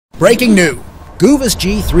Breaking new! GOOVIS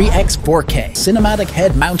G3X 4K Cinematic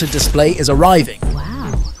head-mounted display is arriving.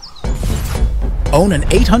 Wow. Own an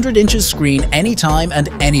 800 inches screen anytime and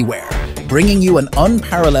anywhere, bringing you an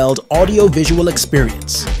unparalleled audio-visual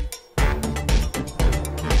experience.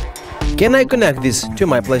 Can I connect this to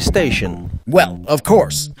my PlayStation? Well, of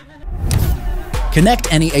course.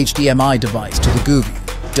 Connect any HDMI device to the GOOVIS.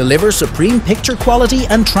 Deliver supreme picture quality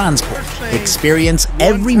and transport. Experience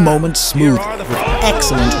every moment smoothly with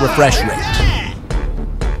excellent refresh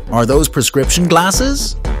rate. Are those prescription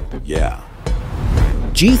glasses? Yeah.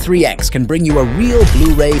 G3X can bring you a real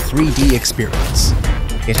Blu-ray 3D experience.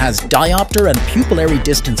 It has diopter and pupillary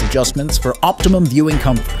distance adjustments for optimum viewing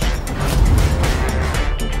comfort.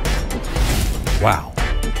 Wow.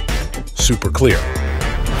 Super clear.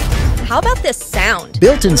 How about this sound?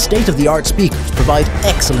 Built-in state-of-the-art speakers provide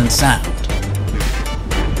excellent sound.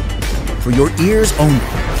 For your ears only.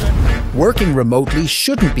 Working remotely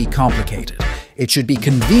shouldn't be complicated. It should be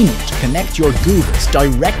convenient to connect your GOOVIS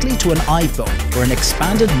directly to an iPhone or an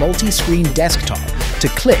expanded multi-screen desktop to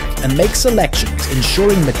click and make selections,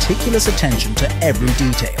 ensuring meticulous attention to every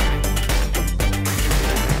detail.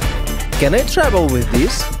 Can I travel with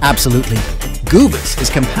this? Absolutely. GOOVIS is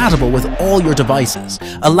compatible with all your devices,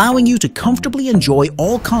 allowing you to comfortably enjoy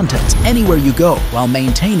all content anywhere you go while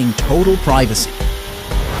maintaining total privacy.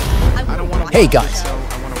 Hey guys,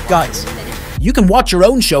 you can watch your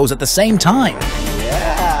own shows at the same time.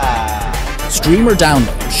 Yeah. Stream or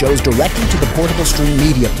download shows directly to the portable stream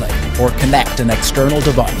media player or connect an external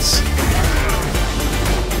device.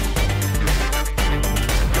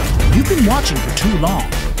 You've been watching for too long.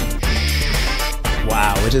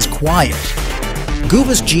 Wow, it is quiet.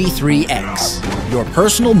 GOOVIS G3X, your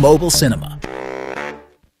personal mobile cinema.